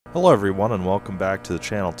Hello everyone and welcome back to the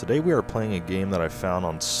channel. Today we are playing a game that I found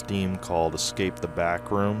on Steam called Escape the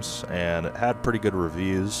Backrooms, and it had pretty good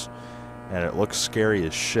reviews and it looks scary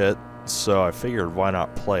as shit, so I figured why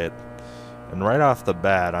not play it. And right off the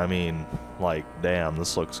bat, I mean, like, damn,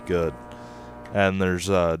 this looks good. And there's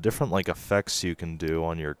different like effects you can do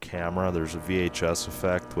on your camera. There's a VHS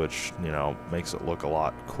effect, which, you know, makes it look a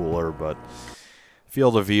lot cooler, but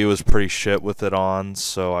field of view is pretty shit with it on,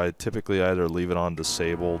 so I typically either leave it on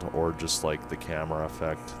disabled or just like the camera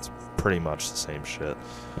effect. It's pretty much the same shit.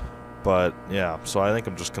 But yeah, so I think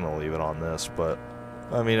I'm just gonna leave it on this, but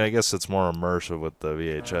I mean, I guess it's more immersive with the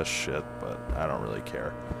VHS shit, but I don't really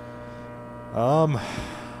care.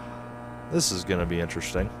 This is gonna be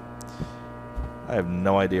interesting. I have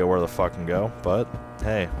no idea where the fuck can go, but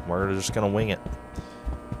hey, we're just gonna wing it.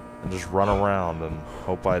 And just run around and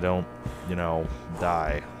hope I don't, you know,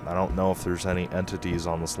 die. I don't know if there's any entities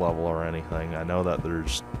on this level or anything. I know that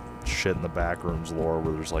there's shit in the Backrooms lore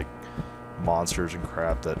where there's like monsters and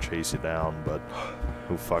crap that chase you down, but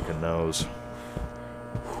who fucking knows?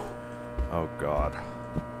 Oh god.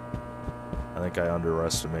 I think I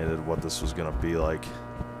underestimated what this was gonna be like.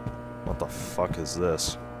 What the fuck is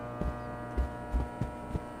this?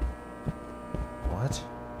 What?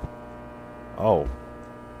 Oh.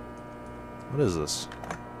 What is this?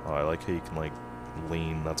 Oh, I like how you can, like,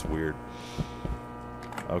 lean. That's weird.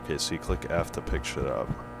 Okay, so you click F to pick shit up.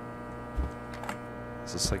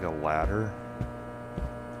 Is this like a ladder?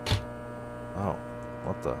 Oh,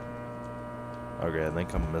 what the? Okay, I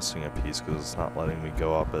think I'm missing a piece because it's not letting me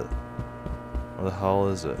go up it. Where the hell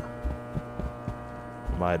is it?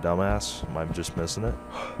 Am I a dumbass? Am I just missing it?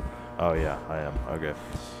 Oh yeah, I am. Okay.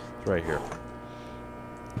 It's right here.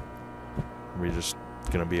 Are we just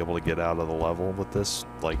gonna be able to get out of the level with this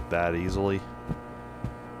like that easily?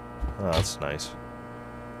 Oh, that's nice.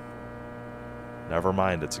 Never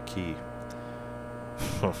mind, it's a key.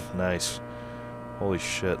 Nice. Holy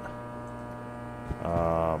shit.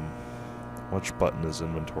 Which button is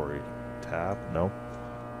inventory? Tab? No.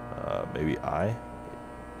 Maybe I?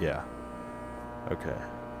 Yeah. Okay.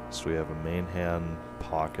 So we have a main hand,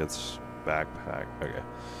 pockets, backpack. Okay.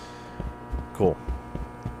 Cool.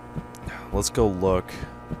 Let's go look.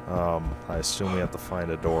 I assume we have to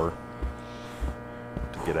find a door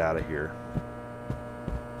to get out of here.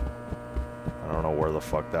 I don't know where the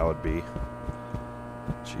fuck that would be.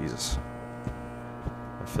 Jesus.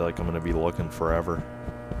 I feel like I'm gonna be looking forever.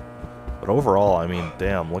 But overall, I mean,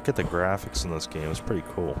 damn, look at the graphics in this game. It's pretty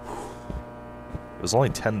cool. It was only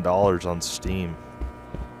 $10 on Steam.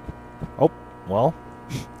 Oh, well,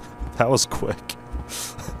 that was quick.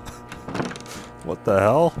 What the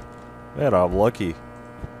hell? Man, I'm lucky.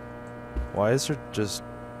 Why is there just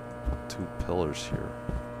two pillars here?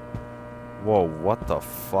 Whoa, what the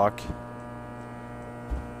fuck?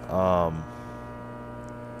 I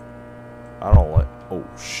don't like... Oh,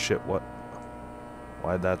 shit, what?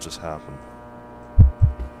 Why'd that just happen?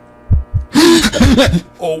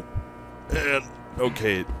 Oh, and...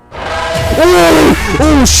 Okay.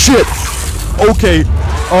 Oh, shit! Okay,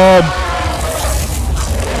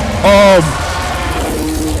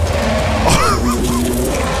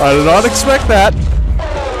 I did not expect that.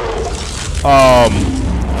 Oh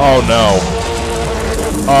no.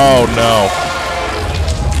 Oh no.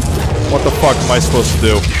 What the fuck am I supposed to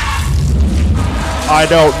do? I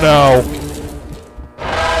don't know.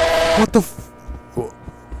 What the f...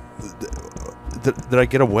 Did I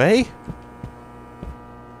get away?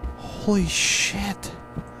 Holy shit.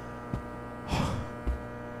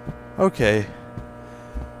 Okay.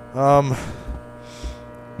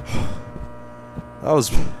 That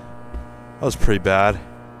was pretty bad.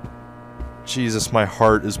 Jesus, my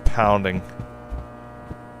heart is pounding.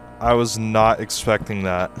 I was not expecting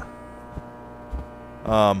that.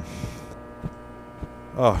 Oh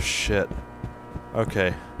shit.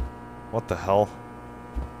 Okay. What the hell?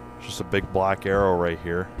 Just a big black arrow right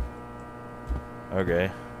here.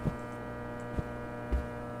 Okay.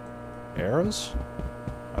 Arrows?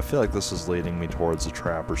 I feel like this is leading me towards a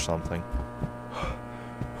trap or something.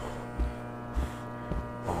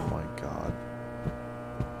 Oh my god.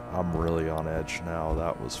 I'm really on edge now.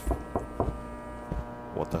 That was...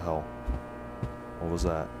 What the hell? What was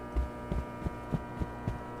that?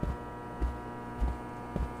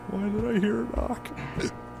 Why did I hear a knock?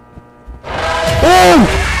 Oh!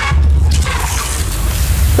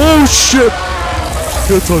 Oh shit!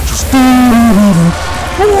 Can't touch this.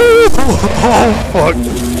 Oh fuck.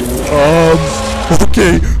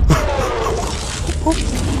 Okay.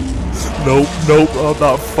 Nope, nope, I'm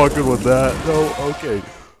not fucking with that. No, okay.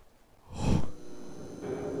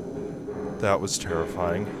 That was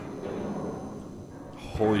terrifying.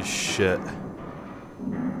 Holy shit.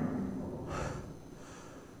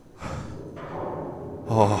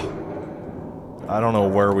 Oh. I don't know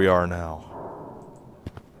where we are now.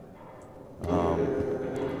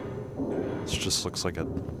 This just looks like a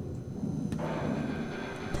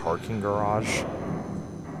parking garage.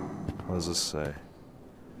 What does this say?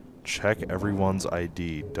 Check everyone's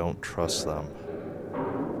ID. Don't trust them.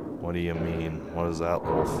 What do you mean? What is that,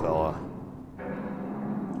 little fella?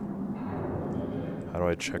 How do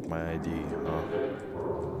I check my ID?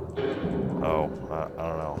 Oh, I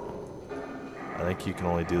don't know. I think you can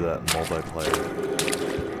only do that in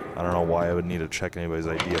multiplayer. I don't know why I would need to check anybody's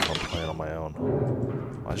ID if I'm playing on my own.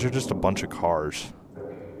 Why is there just a bunch of cars?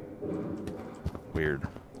 Weird.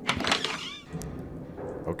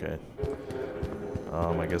 Okay.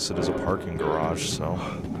 I guess it is a parking garage, so...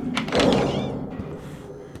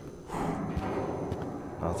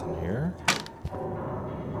 Nothing here?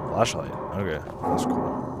 Flashlight. Okay, that's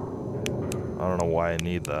cool. I don't know why I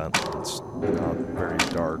need that. It's not very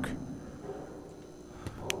dark.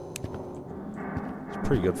 It's a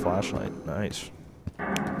pretty good flashlight. Nice.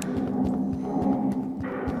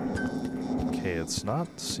 Okay, it's not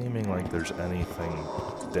seeming like there's anything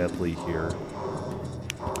deadly here.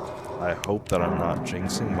 I hope that I'm not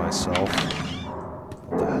jinxing myself.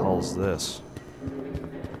 What the hell's this?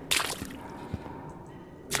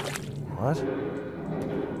 What?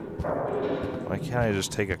 Why can't I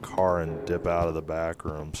just take a car and dip out of the back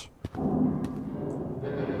rooms?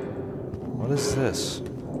 What is this?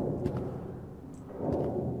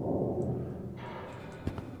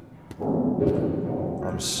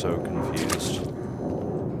 I'm so confused.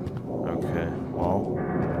 Okay, well...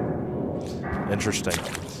 Interesting.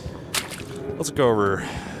 Let's go over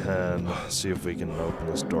and see if we can open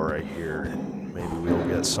this door right here. Maybe we'll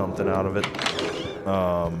get something out of it.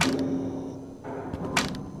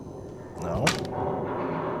 No?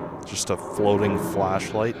 Just a floating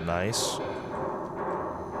flashlight. Nice.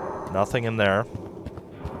 Nothing in there.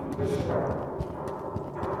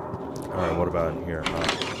 Alright, what about in here?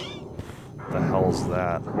 What the hell is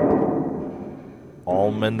that?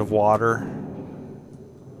 Almond water?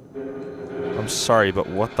 I'm sorry, but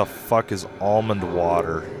what the fuck is almond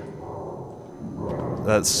water?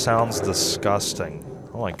 That sounds disgusting.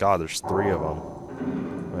 Oh my god, there's 3 of them.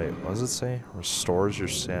 Wait, what does it say? Restores your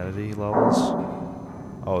sanity levels?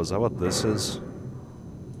 Oh, is that what this is?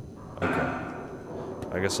 Okay.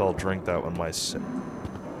 I guess I'll drink that when my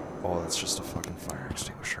oh, that's just a fucking fire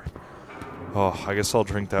extinguisher. Oh, I guess I'll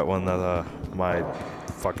drink that when my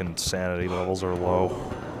fucking sanity levels are low.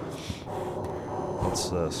 What's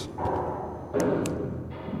this?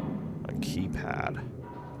 A keypad.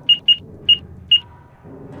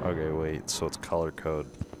 Okay, wait, so it's color code.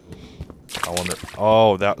 I wonder...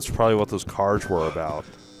 Oh, that's probably what those cars were about.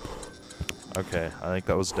 Okay, I think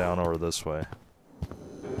that was down over this way.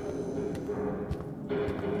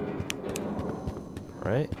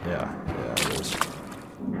 Right? Yeah, it is.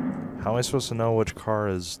 How am I supposed to know which car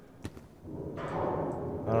is...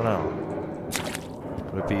 I don't know.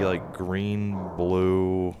 Would it be like green,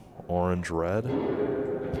 blue, orange, red?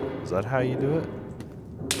 Is that how you do it?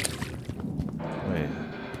 Wait.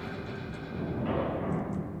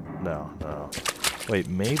 No. Wait,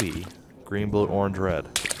 maybe green, blue, orange, red.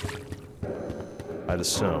 I'd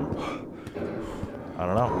assume. I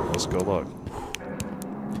don't know. Let's go look.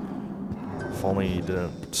 If only you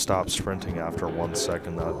didn't stop sprinting after 1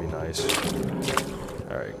 second, that would be nice.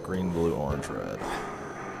 Alright, green, blue, orange, red.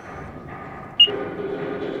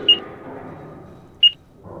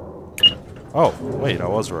 Oh, wait, I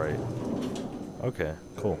was right. Okay,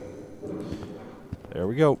 cool. There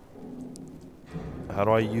we go. How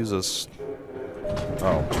do I use this?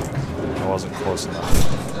 Oh, I wasn't close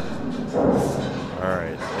enough.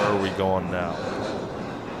 Alright, where are we going now?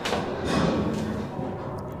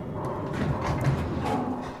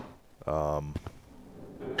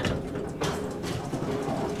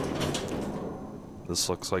 This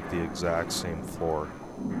looks like the exact same floor.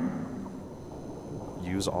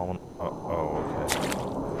 Use almond... Oh, okay.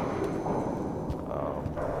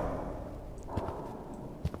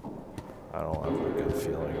 I don't have a good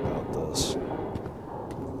feeling about this.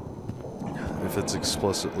 If it's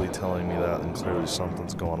explicitly telling me that, then clearly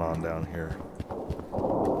something's going on down here.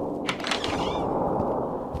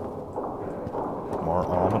 More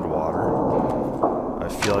almond water. I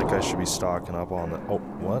feel like I should be stocking up on the... Oh,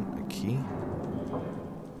 what? A key?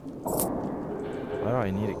 Why do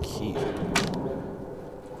I need a key?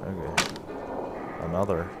 Okay.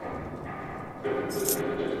 Another.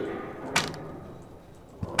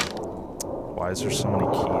 Why is there so many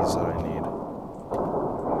keys that I need?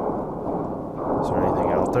 Is there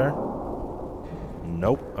anything out there?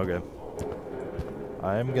 Nope. Okay.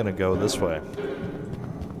 I am gonna go this way.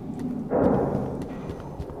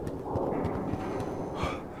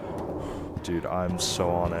 Dude, I'm so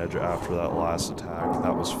on edge after that last attack.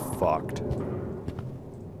 That was fucked.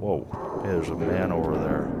 Whoa. Hey, there's a man over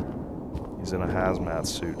there. He's in a hazmat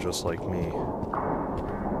suit, just like me.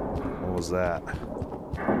 What was that?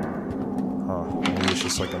 Huh. Maybe it's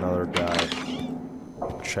just like another guy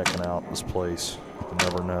checking out this place. You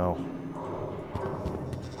never know.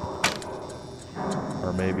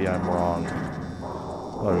 Or maybe I'm wrong.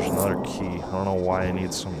 Oh, there's another key. I don't know why I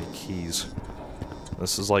need so many keys.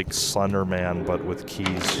 This is like Slender Man, but with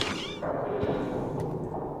keys.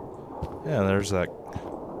 Yeah, there's that.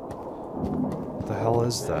 What the hell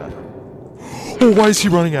is that? Oh, why is he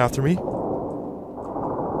running after me? Hello?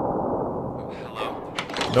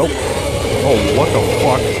 Nope. Oh, what the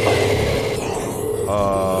fuck?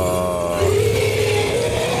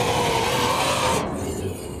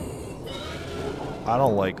 I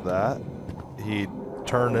don't like that. He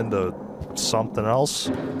turned into something else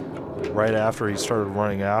right after he started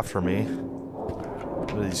running after me.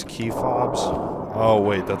 What are these key fobs? Oh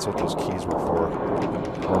wait, that's what those keys were for.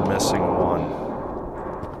 We're missing one.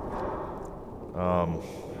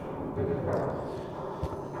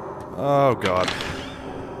 Oh god.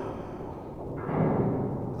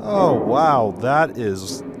 Oh wow, that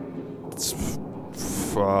is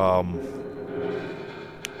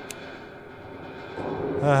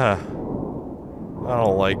I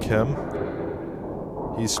don't like him.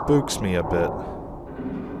 He spooks me a bit.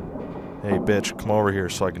 Hey bitch, come over here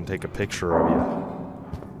so I can take a picture of you.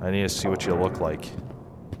 I need to see what you look like.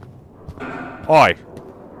 Oi!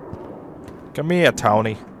 Come here,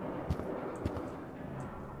 Tony.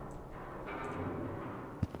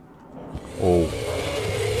 Oh.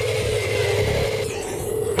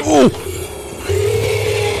 Oh!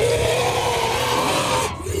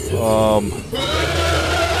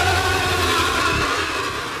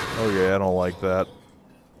 Okay, I don't like that.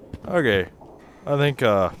 Okay. I think,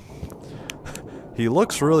 he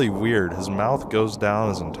looks really weird. His mouth goes down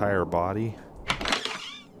his entire body.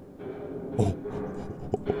 Oh.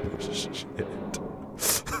 Shit.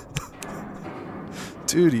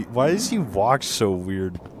 Dude, why does he walk so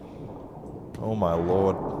weird? Oh my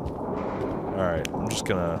lord. Alright, I'm just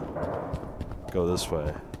gonna go this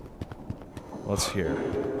way. What's here?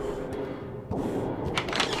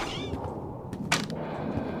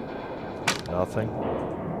 Nothing?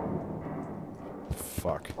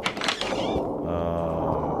 Fuck.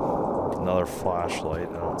 Another flashlight.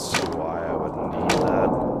 I don't see why I would need that.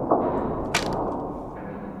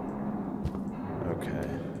 Okay.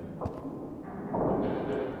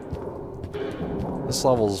 This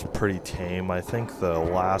level's pretty tame. I think the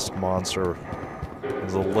last monster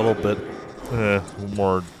is a little bit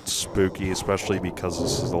more spooky, especially because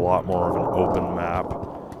this is a lot more of an open map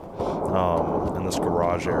in this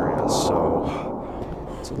garage area, so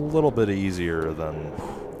it's a little bit easier than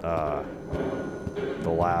the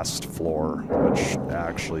last floor, which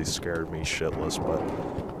actually scared me shitless, but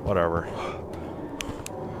whatever.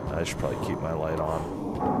 I should probably keep my light on.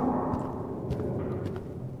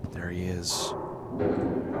 There he is.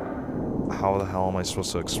 How the hell am I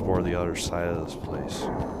supposed to explore the other side of this place?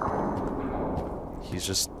 He's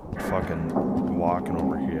just fucking walking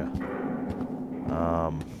over here.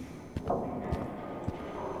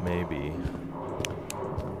 Maybe.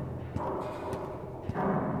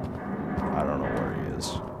 I don't know where he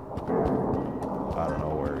is. I don't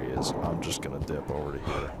know where he is. I'm just gonna dip over to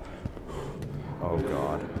here. Oh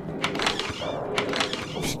god.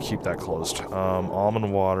 Just keep that closed.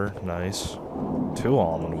 Almond water. Nice. 2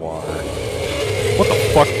 almond water. What the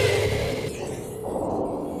fuck?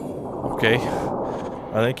 Okay.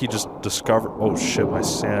 I think he just discovered... Oh shit, my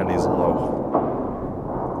sanity's low.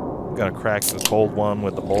 I'm gonna crack the cold one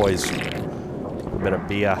with the boys. A bit of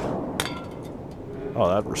beer. Oh,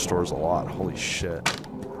 that restores a lot. Holy shit.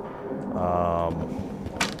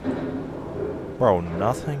 Bro,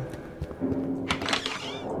 nothing?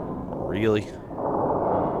 Really?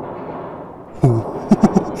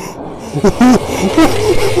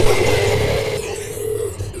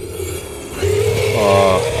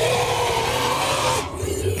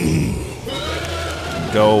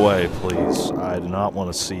 Go away, please. I do not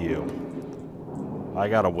want to see you. I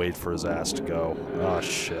gotta wait for his ass to go. Oh,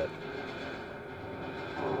 shit.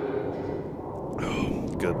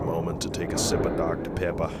 Good moment to take a sip of Dr.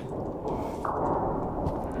 Pepper.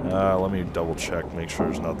 Let me double check, make sure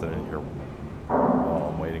there's nothing in here. Oh,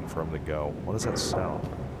 I'm waiting for him to go. What does that sound?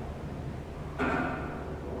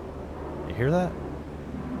 You hear that?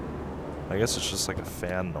 I guess it's just like a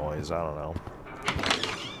fan noise, I don't know.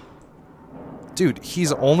 Dude,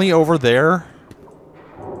 he's only over there?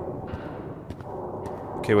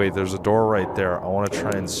 Okay, wait, there's a door right there. I want to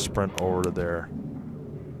try and sprint over to there.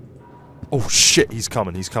 Oh, shit, he's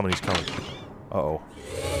coming, he's coming, he's coming. Uh-oh.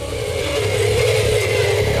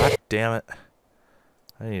 God damn it.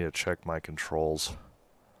 I need to check my controls.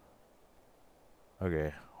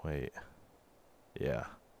 Okay, wait. Yeah.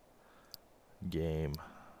 Game.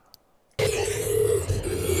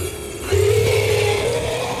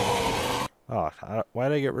 Oh, why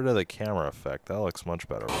did I get rid of the camera effect? That looks much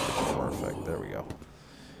better with the camera effect. There we go.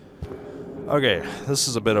 Okay, this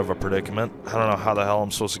is a bit of a predicament. I don't know how the hell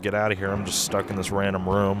I'm supposed to get out of here. I'm just stuck in this random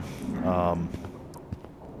room.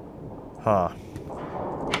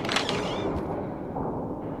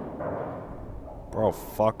 Bro,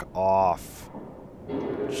 fuck off.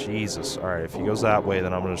 Jesus. Alright, if he goes that way,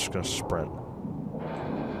 then I'm just gonna sprint.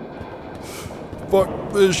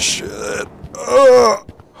 Fuck this shit. Ugh.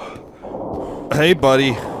 Hey,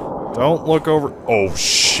 buddy. Don't look over. Oh,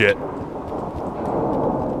 shit.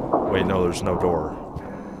 Wait, no, there's no door.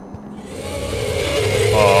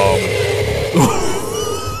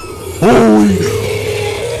 Holy.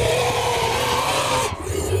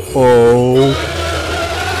 Oh.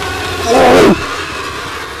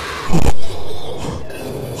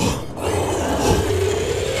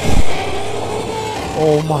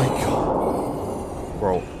 Oh my god.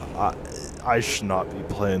 Bro, I should not be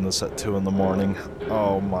playing this at 2 in the morning.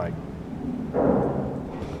 Oh my.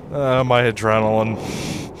 My adrenaline.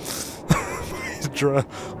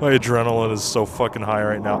 My adrenaline is so fucking high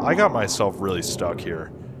right now. I got myself really stuck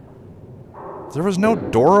here. There was no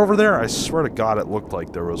door over there? I swear to God it looked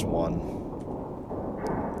like there was one.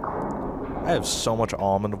 I have so much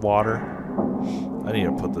almond water. I need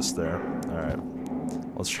to put this there. Alright.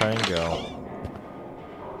 Let's try and go.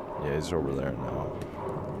 Yeah, he's over there now.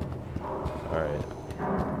 Alright.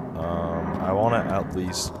 I want to at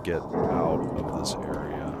least get out of this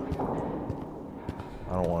area.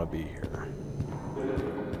 I don't want to be here.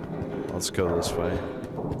 Let's go this way.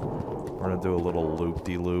 We're gonna do a little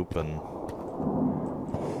loop-de-loop and...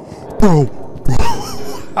 Bro!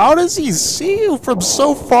 How does he see you from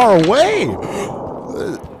so far away?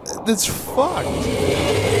 It's fucked.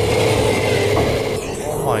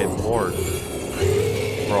 Oh my lord.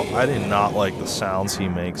 Bro, I did not like the sounds he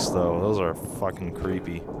makes, though. Those are fucking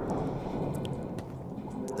creepy.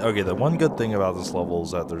 Okay, the one good thing about this level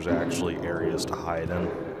is that there's actually areas to hide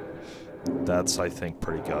in. That's, I think,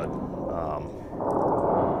 pretty good.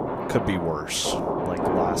 Could be worse. Like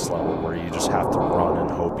the last level where you just have to run and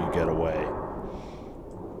hope you get away.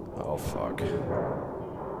 Oh, fuck.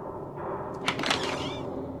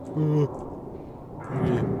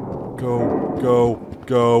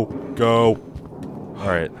 Go.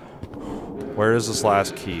 Alright. Where is this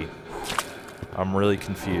last key? I'm really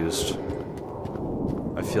confused.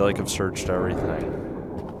 I feel like I've searched everything.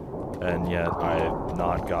 And yet I have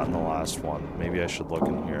not gotten the last one. Maybe I should look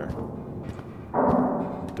in here.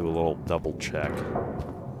 Do a little double check.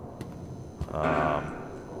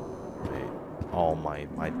 Wait. Oh, my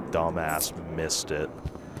dumb ass missed it.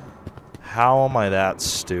 How am I that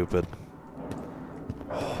stupid?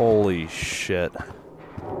 Holy shit.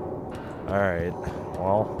 Alright.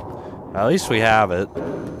 Well, at least we have it.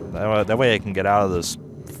 That way I can get out of this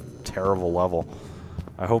terrible level.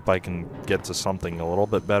 I hope I can get to something a little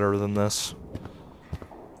bit better than this.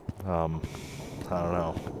 I don't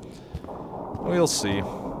know. We'll see.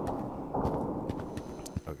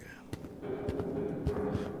 Okay.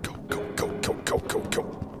 Go.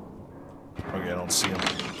 Okay, I don't see him.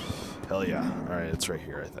 Hell yeah. Alright, it's right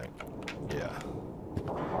here, I think. Yeah.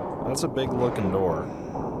 That's a big looking door.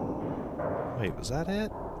 Wait, was that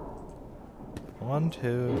it? 1,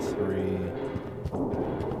 2, 3,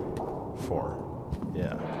 4.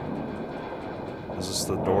 Yeah. Is this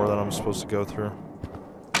the door that I'm supposed to go through?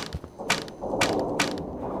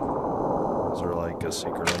 Is there like a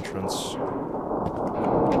secret entrance?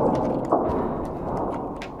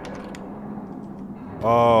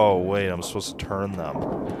 Oh, wait, I'm supposed to turn them.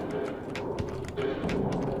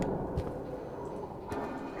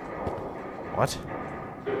 What?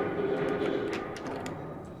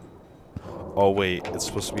 Oh, wait, it's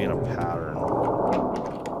supposed to be in a pattern.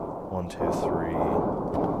 1, 2, 3.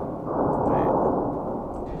 Wait.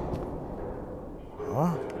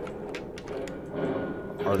 Huh?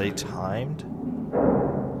 Are they timed?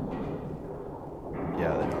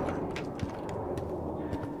 Yeah, they are.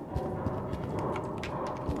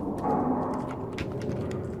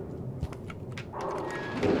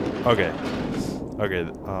 Okay. Okay.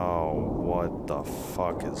 Oh, what the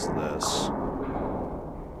fuck is this?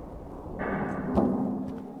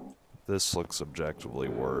 This looks objectively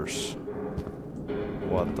worse.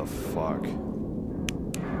 What the fuck?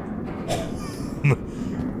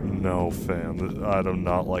 No, fam. I do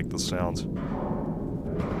not like the sounds.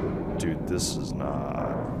 Dude, this is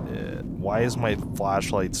not it. Why is my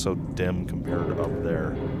flashlight so dim compared to up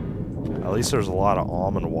there? At least there's a lot of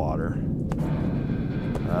almond water.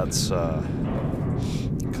 That's,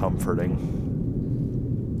 comforting.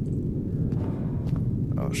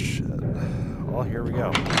 Oh, shit. Well, here we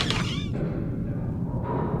go.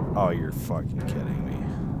 Oh, you're fucking kidding me.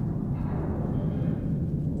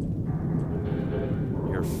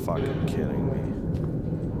 You're fucking kidding me.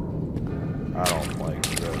 I don't like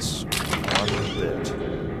this one bit.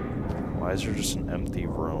 Why is there just an empty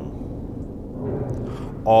room?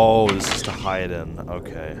 Oh, this is to hide in.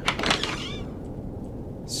 Okay.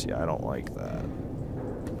 See, I don't like that.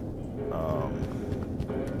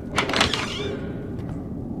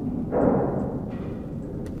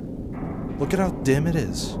 Look at how dim it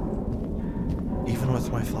is. Even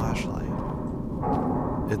with my flashlight.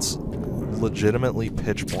 It's legitimately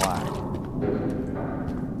pitch black.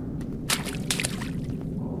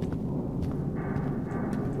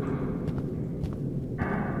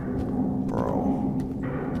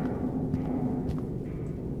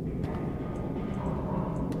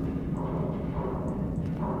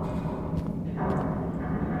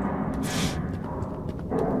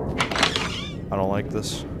 I don't like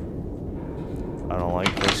this. I don't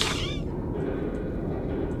like this.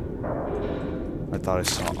 I thought I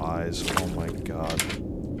saw eyes. Oh my god.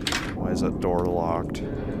 Why is that door locked?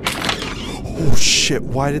 Oh shit,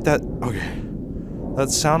 why did that... Okay. That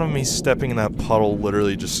sound of me stepping in that puddle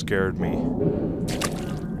literally just scared me.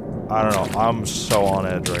 I don't know, I'm so on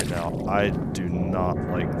edge right now. I do not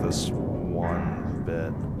like this one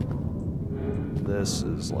bit. This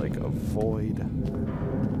is like a void.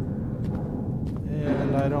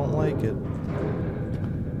 And I don't like it.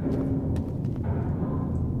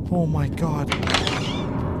 Oh my god.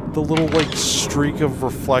 The little, like, streak of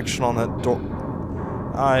reflection on that door.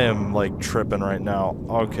 I am, like, tripping right now.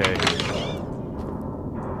 Okay.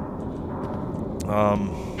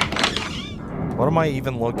 What am I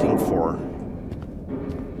even looking for?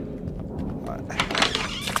 I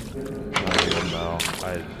don't even know.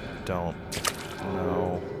 I don't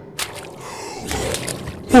know.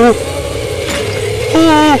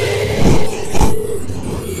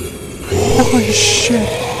 Holy shit!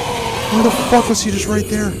 Why the fuck was he just right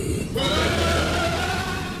there?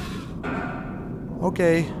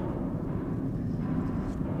 Okay.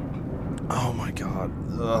 Oh my god.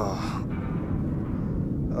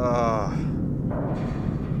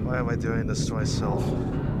 Why am I doing this to myself?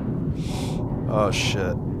 Oh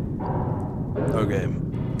shit. Okay.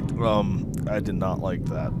 I did not like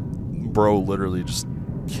that. Bro literally just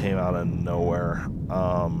came out of nowhere.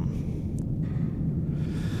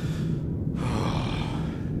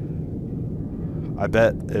 I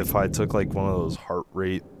bet if I took like one of those heart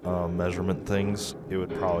rate measurement things, it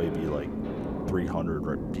would probably be like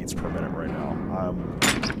 300 beats per minute right now. I'm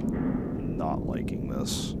not liking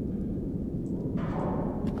this.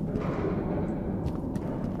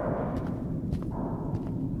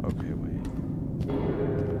 Okay, wait.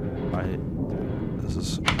 This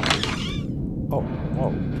is... Oh,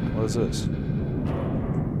 whoa. What is this?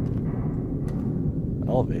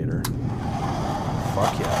 Elevator.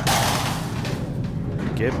 Fuck yeah.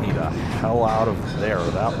 Get me the hell out of there.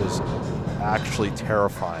 That was actually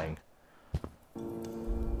terrifying.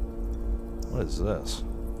 What is this?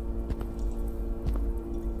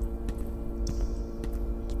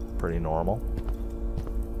 It's pretty normal.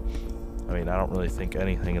 I mean, I don't really think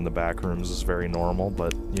anything in the back rooms is very normal,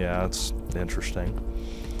 but yeah, it's interesting.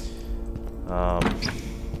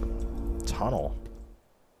 Tunnel.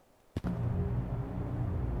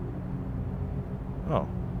 Oh.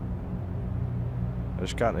 I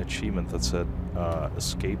just got an achievement that said,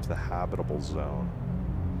 escape the habitable zone.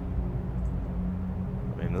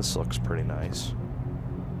 I mean, this looks pretty nice.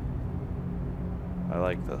 I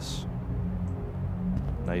like this.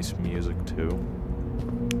 Nice music, too.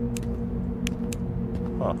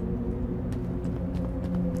 Huh.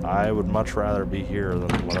 I would much rather be here than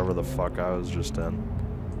whatever the fuck I was just in.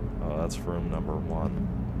 Oh, that's room number 1.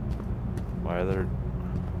 Why are there...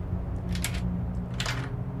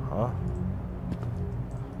 Huh?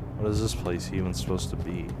 What is this place even supposed to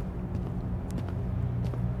be?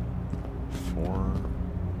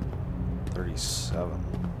 437.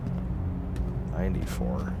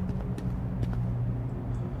 94.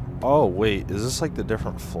 Oh, wait. Is this like the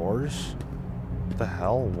different floors? What the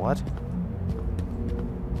hell? What?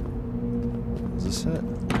 Is this it?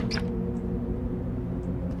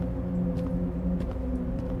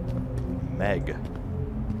 Meg.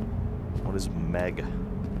 What is Meg?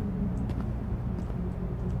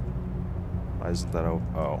 Why isn't that oh.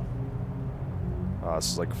 Oh,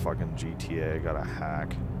 this is like fucking GTA. I gotta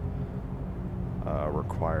hack.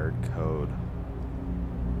 Required code.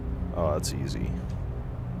 Oh, that's easy.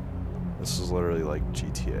 This is literally like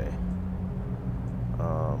GTA.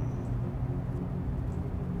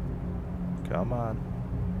 Come on.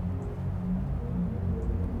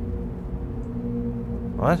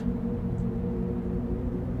 What?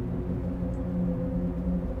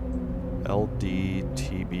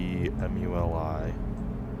 LDTBMULI.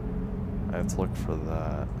 I have to look for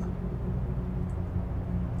that.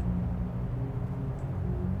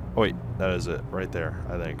 Oh wait, that is it. Right there,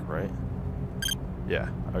 I think, right? Yeah,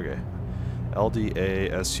 okay.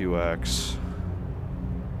 LDASUX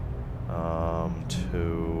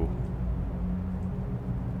to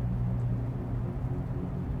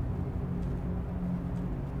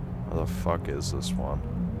where the fuck is this one?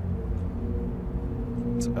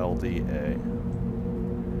 It's LDA.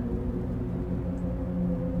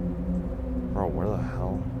 Bro, where the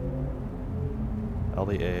hell?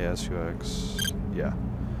 LDASUX. Yeah.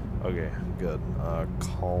 Okay, good.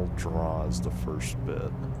 Call draw is the first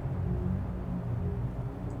bit.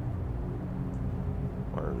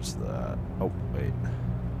 Where's that? Oh, wait.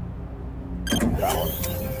 That one.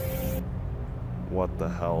 What the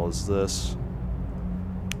hell is this?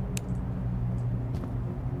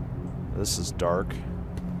 This is dark.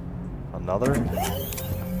 Another?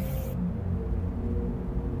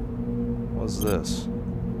 What's this?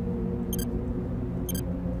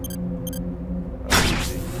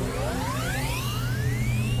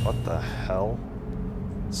 What the hell?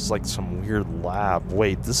 This is like some weird lab.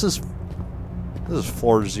 Wait, this is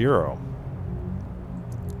floor 0.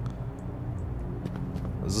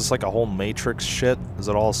 Is this like a whole Matrix shit? Is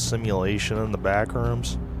it all simulation in the back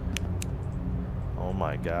rooms? Oh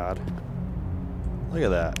my god. Look at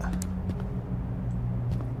that.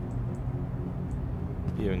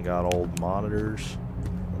 You even got old monitors,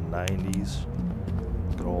 the 90s.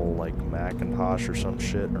 Good old like Macintosh or some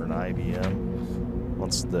shit, or an IBM.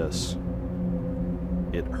 What's this?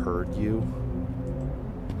 It heard you?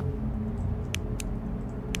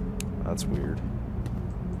 That's weird.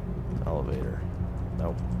 Elevator.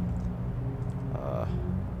 Nope.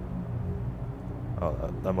 Oh,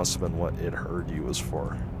 that must have been what it heard you was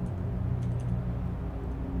for.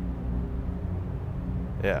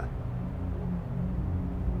 Yeah.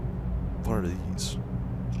 What are these?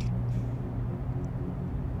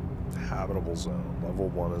 Habitable zone. Level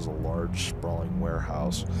 1 is a large, sprawling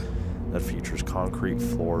warehouse that features concrete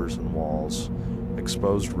floors and walls,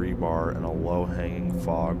 exposed rebar, and a low-hanging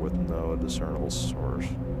fog with no discernible source.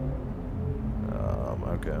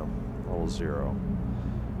 Okay. Level 0.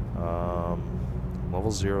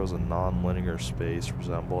 Level 0 is a non-linear space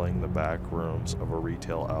resembling the back rooms of a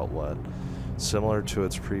retail outlet. Similar to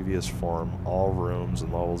its previous form, all rooms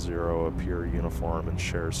in Level 0 appear uniform and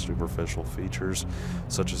share superficial features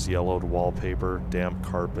such as yellowed wallpaper, damp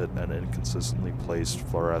carpet, and inconsistently placed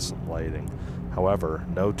fluorescent lighting. However,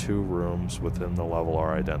 no two rooms within the level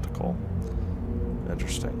are identical.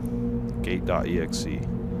 Interesting. Gate.exe.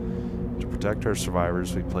 To protect our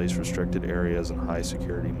survivors, we place restricted areas in high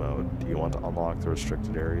security mode. Do you want to unlock the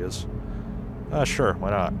restricted areas? Sure,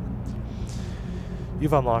 why not?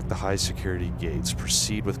 You've unlocked the high security gates.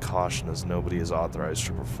 Proceed with caution as nobody is authorized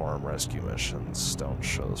to perform rescue missions. Don't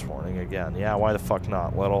show this warning again. Yeah, why the fuck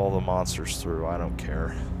not? Let all the monsters through. I don't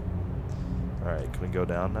care. Alright, can we go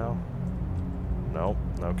down now? Nope.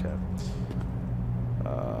 Okay.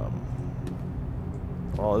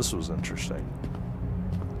 Well, this was interesting.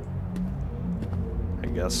 I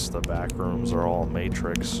guess the back rooms are all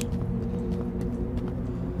Matrix.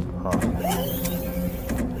 Huh.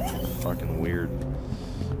 Fucking weird.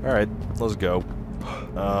 Alright, let's go.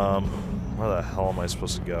 Where the hell am I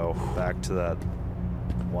supposed to go? Back to that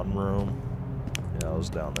one room? Yeah, it was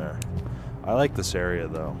down there. I like this area,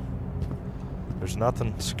 though. There's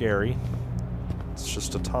nothing scary. It's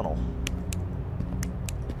just a tunnel.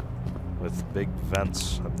 With big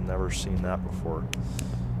vents. I've never seen that before.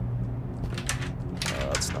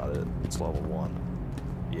 That's not it. It's level 1.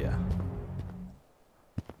 Yeah.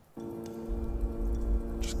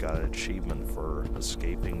 Just got an achievement for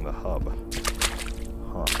escaping the hub.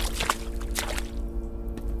 Huh.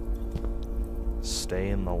 Stay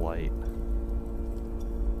in the light.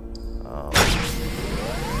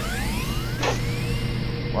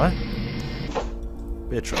 What?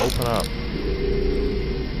 Bitch, open up.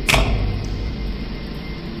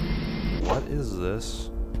 What is this?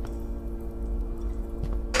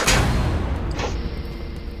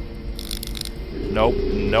 Nope,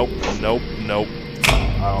 nope, nope, nope.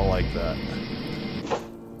 I don't like that.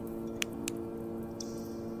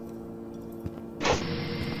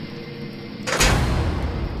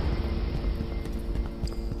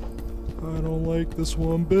 I don't like this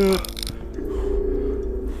one bit.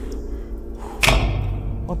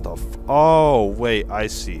 What the f- Oh, wait, I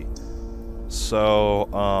see. So,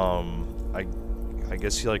 I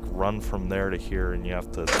guess you, like, run from there to here, and you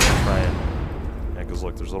have to try and... Yeah, because,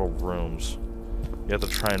 look, there's little rooms. You have to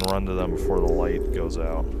try and run to them before the light goes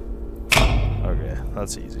out. Okay,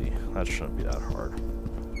 that's easy. That shouldn't be that hard.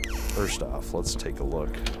 First off, let's take a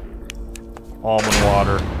look. Almond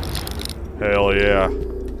water. Hell yeah.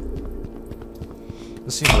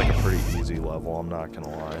 This seems like a pretty easy level, I'm not gonna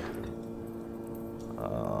lie.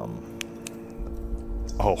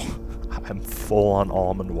 Oh, I'm full on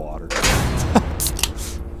almond water.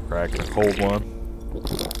 Cracking a cold one.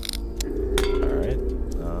 Alright.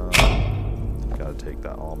 Gotta take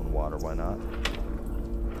that almond water, why not?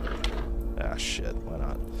 Ah, shit, why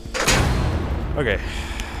not? Okay,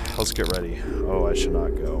 let's get ready. Oh, I should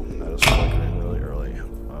not go. That is flickering really early.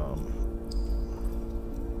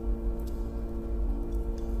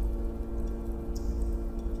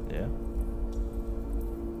 Yeah.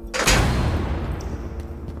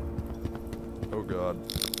 Oh god.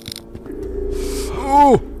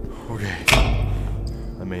 Oh! Okay.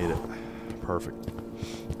 I made it. Perfect.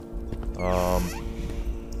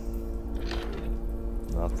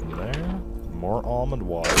 Nothing there. More almond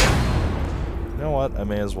water. You know what? I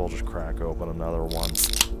may as well just crack open another one.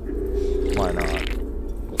 Why not?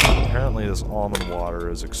 Apparently this almond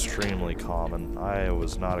water is extremely common. I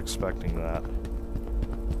was not expecting that.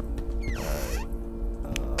 Alright.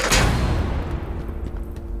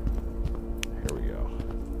 Here we go.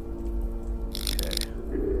 Okay.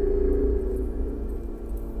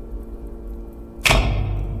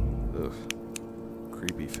 Ugh.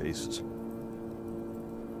 Creepy faces.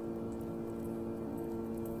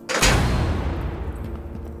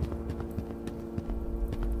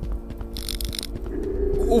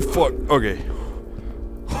 Oh fuck! Okay.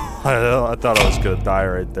 I thought I was gonna die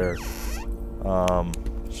right there.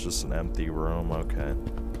 It's just an empty room, okay.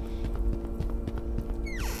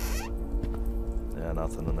 Yeah,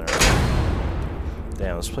 nothing in there.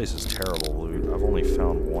 Damn, this place is terrible loot. I've only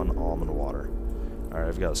found one almond water. Alright,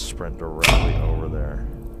 I've got to sprint directly over there.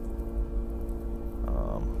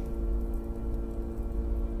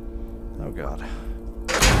 Oh god.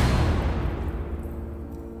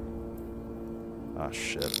 Ah,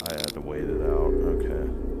 shit, I had to wait it out. Okay.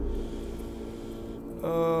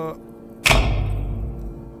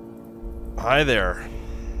 Hi there.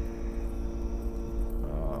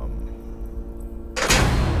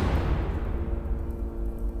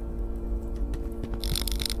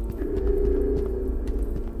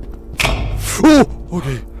 Oh!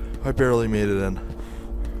 Okay, I barely made it in.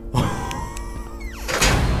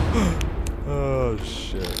 Oh,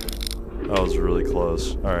 shit. That was really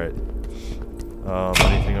close. Alright.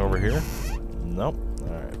 Anything over here? Nope.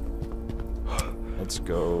 Alright. Let's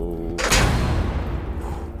go.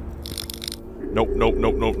 Nope, nope,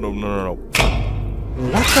 nope, nope, nope, no.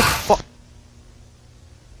 What the fuck?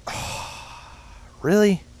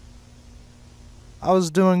 Really? I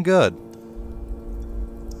was doing good.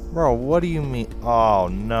 Bro, what do you mean? Oh,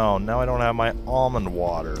 no. Now I don't have my almond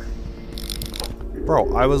water.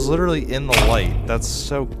 Bro, I was literally in the light. That's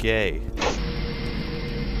so gay.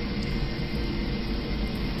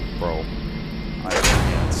 Bro, I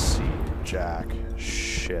can't see jack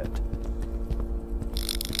shit.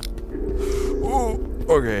 Ooh,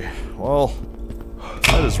 okay, well,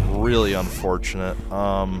 that is really unfortunate.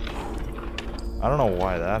 I don't know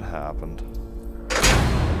why that happened.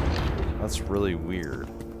 That's really weird.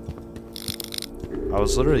 I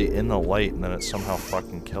was literally in the light and then it somehow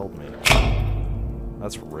fucking killed me.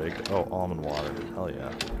 That's rigged. Oh, almond water. Hell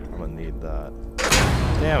yeah. I'm gonna need that.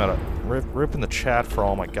 Damn it, ripping the chat for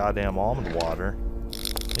all my goddamn almond water.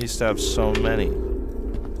 I used to have so many.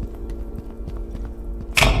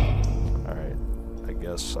 Alright, I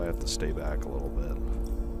guess I have to stay back a little bit.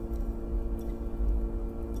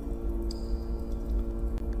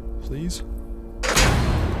 Please?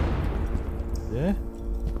 Yeah?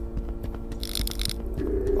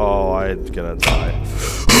 Oh, I'm gonna die.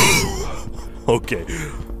 Okay,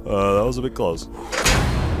 that was a bit close.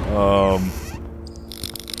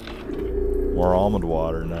 More almond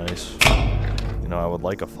water, nice. You know, I would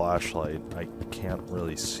like a flashlight. I can't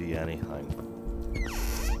really see anything.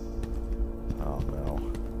 Oh no.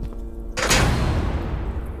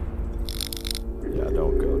 Yeah,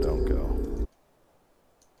 don't go, don't go.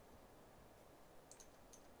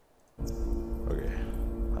 Okay,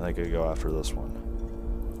 I think I go after this one.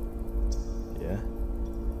 Yeah?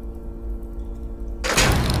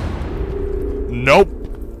 Nope.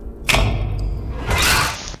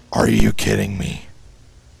 Are you kidding me?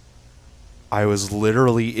 I was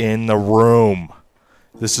literally in the room.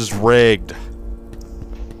 This is rigged.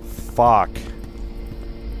 Fuck.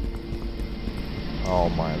 Oh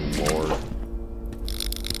my lord.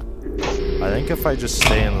 I think if I just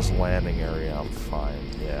stay in this landing area, I'm fine.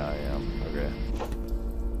 Yeah, I am. Okay.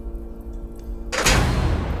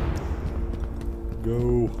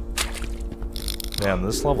 Go. Man,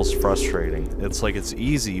 this level's frustrating. It's like it's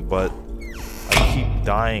easy, but I keep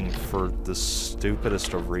dying for the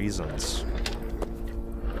stupidest of reasons.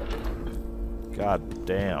 God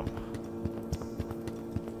damn.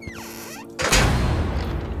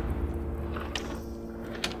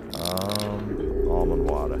 Almond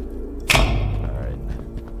water. Alright.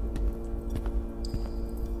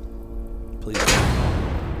 Please.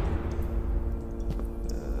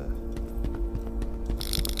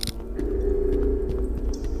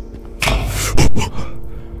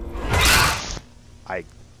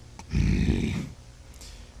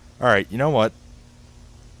 Alright, you know what?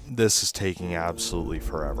 This is taking absolutely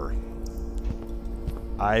forever.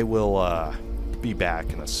 I will, be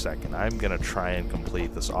back in a second. I'm gonna try and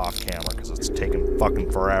complete this off camera because it's taking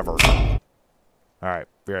fucking forever. Alright,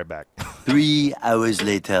 be right back. 3 hours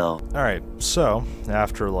later. Alright, so,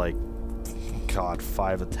 after like, God,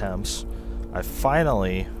 5 attempts, I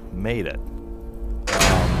finally made it.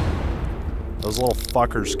 Those little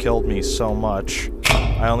fuckers killed me so much.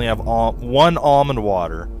 I only have one almond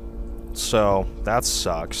water, so that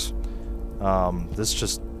sucks. This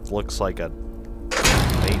just looks like a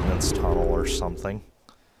maintenance tunnel or something.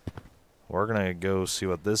 We're gonna go see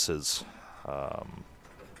what this is.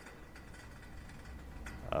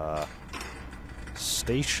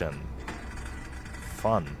 Station.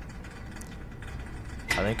 Fun.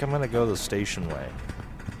 I think I'm gonna go the station way.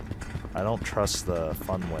 I don't trust the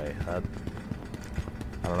fun way. I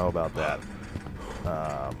don't know about that.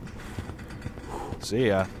 See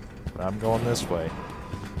ya. I'm going this way.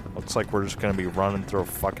 Looks like we're just gonna be running through a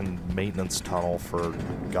fucking maintenance tunnel for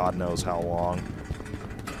God knows how long.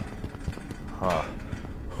 Huh.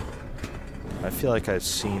 I feel like I've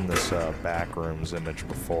seen this Backrooms image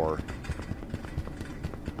before.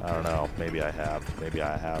 I don't know. Maybe I have. Maybe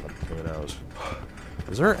I haven't. Who knows?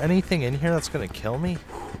 Is there anything in here that's gonna kill me?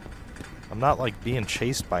 I'm not, like, being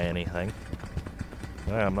chased by anything.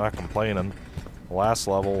 Yeah, I'm not complaining. The last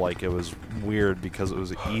level, like, it was weird because it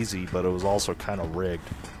was easy, but it was also kind of rigged.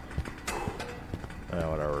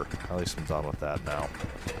 Whatever. At least I'm done with that now.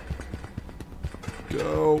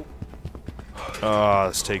 Go! Oh,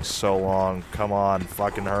 this takes so long. Come on,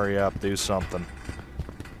 fucking hurry up, do something.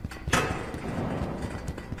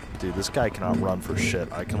 Dude, this guy cannot run for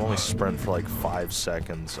shit. I can only sprint for like 5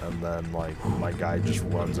 seconds, and then, like, my guy just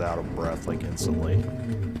runs out of breath, like, instantly.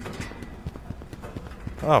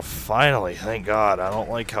 Oh, finally, thank God. I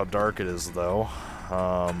don't like how dark it is, though.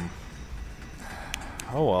 Oh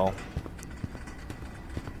well.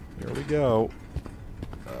 Here we go.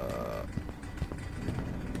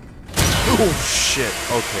 Oh, shit.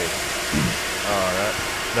 Okay.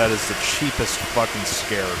 That is the cheapest fucking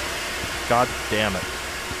scare. God damn it.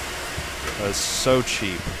 That is so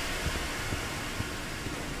cheap.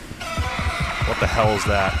 What the hell is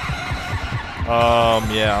that?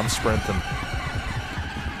 Yeah, I'm sprinting.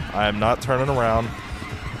 I am not turning around.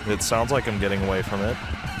 It sounds like I'm getting away from it.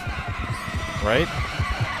 Right?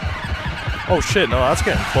 Oh shit, no, that's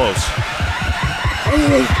getting close.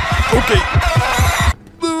 Oh, okay.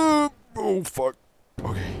 Oh, fuck.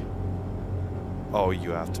 Okay. Oh,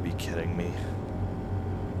 you have to be kidding me.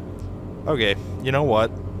 Okay, you know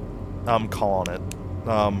what? I'm calling it.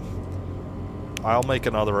 I'll make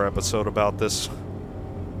another episode about this,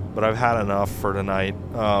 but I've had enough for tonight.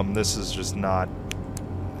 This is just not...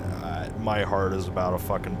 my heart is about to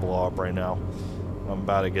fucking blow up right now. I'm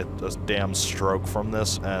about to get a damn stroke from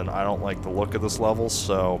this, and I don't like the look of this level,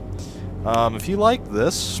 so... if you like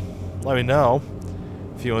this, let me know.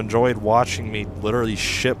 If you enjoyed watching me literally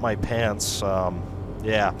shit my pants,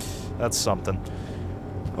 yeah, that's something.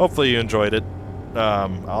 Hopefully you enjoyed it.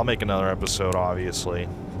 I'll make another episode, obviously.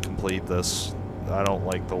 Complete this. I don't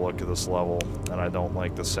like the look of this level, and I don't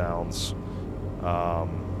like the sounds.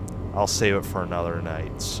 I'll save it for another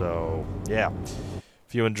night, so, yeah.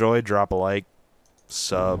 If you enjoyed, drop a like,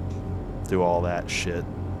 sub, do all that shit.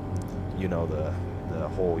 You know, the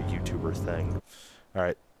whole YouTuber thing.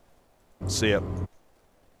 Alright. See ya.